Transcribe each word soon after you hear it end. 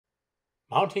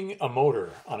Mounting a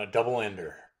motor on a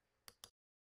double-ender.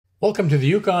 Welcome to the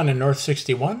Yukon in North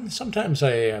 61. Sometimes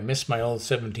I miss my old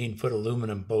 17-foot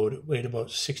aluminum boat. It weighed about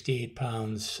 68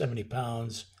 pounds, 70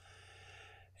 pounds.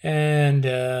 And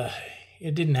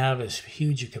it didn't have as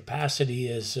huge a capacity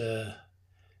as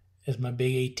my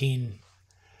big 18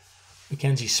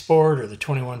 Mackenzie Sport or the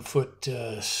 21-foot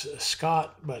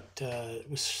Scott, but it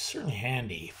was certainly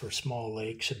handy for small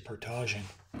lakes and portaging.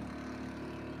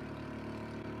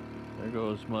 There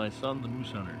goes my son, the moose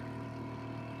hunter.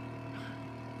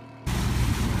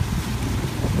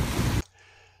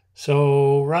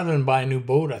 So rather than buy a new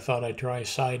boat, I thought I'd try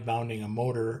side mounting a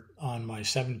motor on my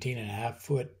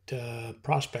 17.5-foot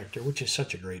Prospector, which is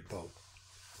such a great boat.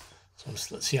 So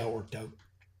let's see how it worked out.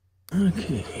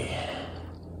 Okay.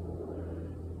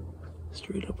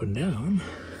 Straight up and down.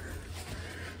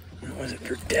 What was it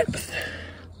for depth?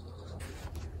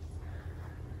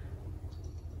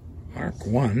 Mark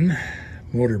 1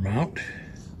 motor mount.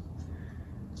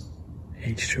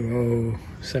 H2O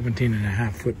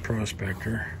 17.5-foot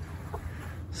Prospector.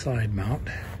 Side mount.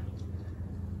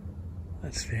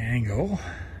 That's the angle.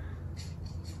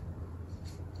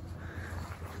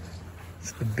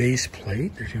 It's the base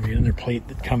plate. There's going to be another plate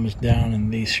that comes down and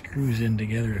these screws in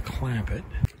together to clamp it.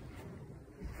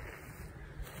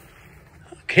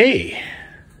 Okay,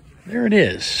 there it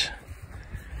is.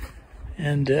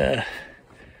 And the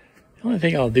only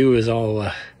thing I'll do is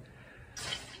I'll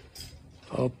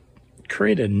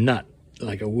create a nut,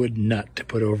 like a wood nut, to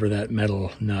put over that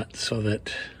metal nut so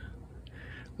that,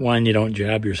 one, you don't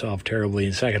jab yourself terribly,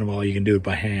 and second of all, you can do it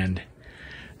by hand.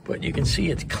 But you can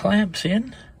see it clamps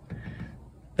in.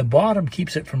 The bottom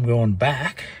keeps it from going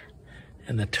back,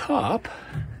 and the top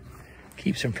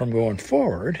keeps it from going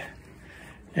forward,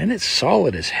 and it's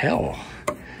solid as hell.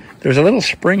 There's a little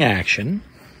spring action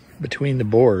between the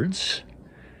boards,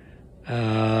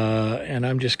 and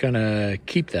I'm just going to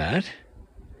keep that.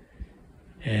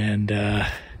 And I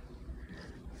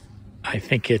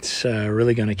think it's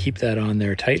really going to keep that on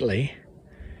there tightly.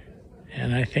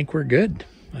 And I think we're good.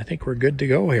 I think we're good to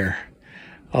go here.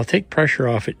 I'll take pressure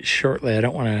off it shortly. I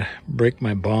don't want to break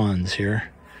my bonds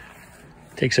here.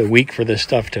 It takes a week for this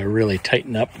stuff to really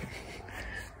tighten up.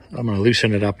 I'm going to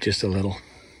loosen it up just a little.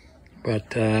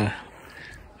 But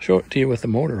show it to you with the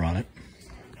motor on it.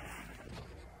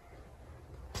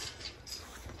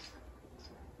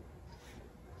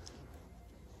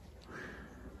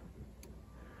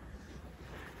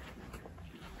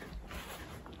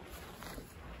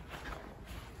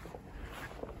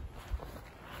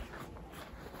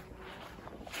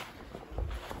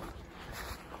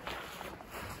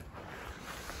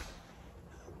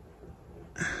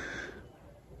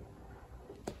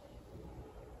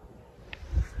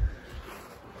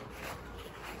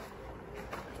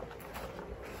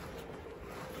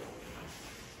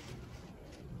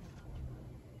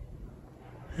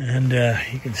 And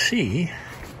you can see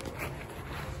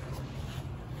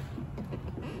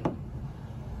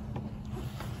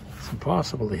it's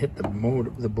impossible to hit the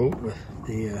boat with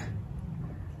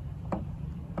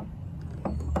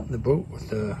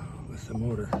the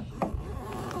motor.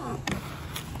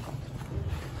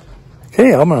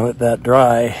 Okay, I'm gonna let that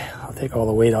dry. I'll take all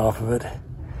the weight off of it.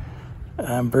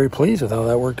 I'm very pleased with how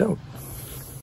that worked out.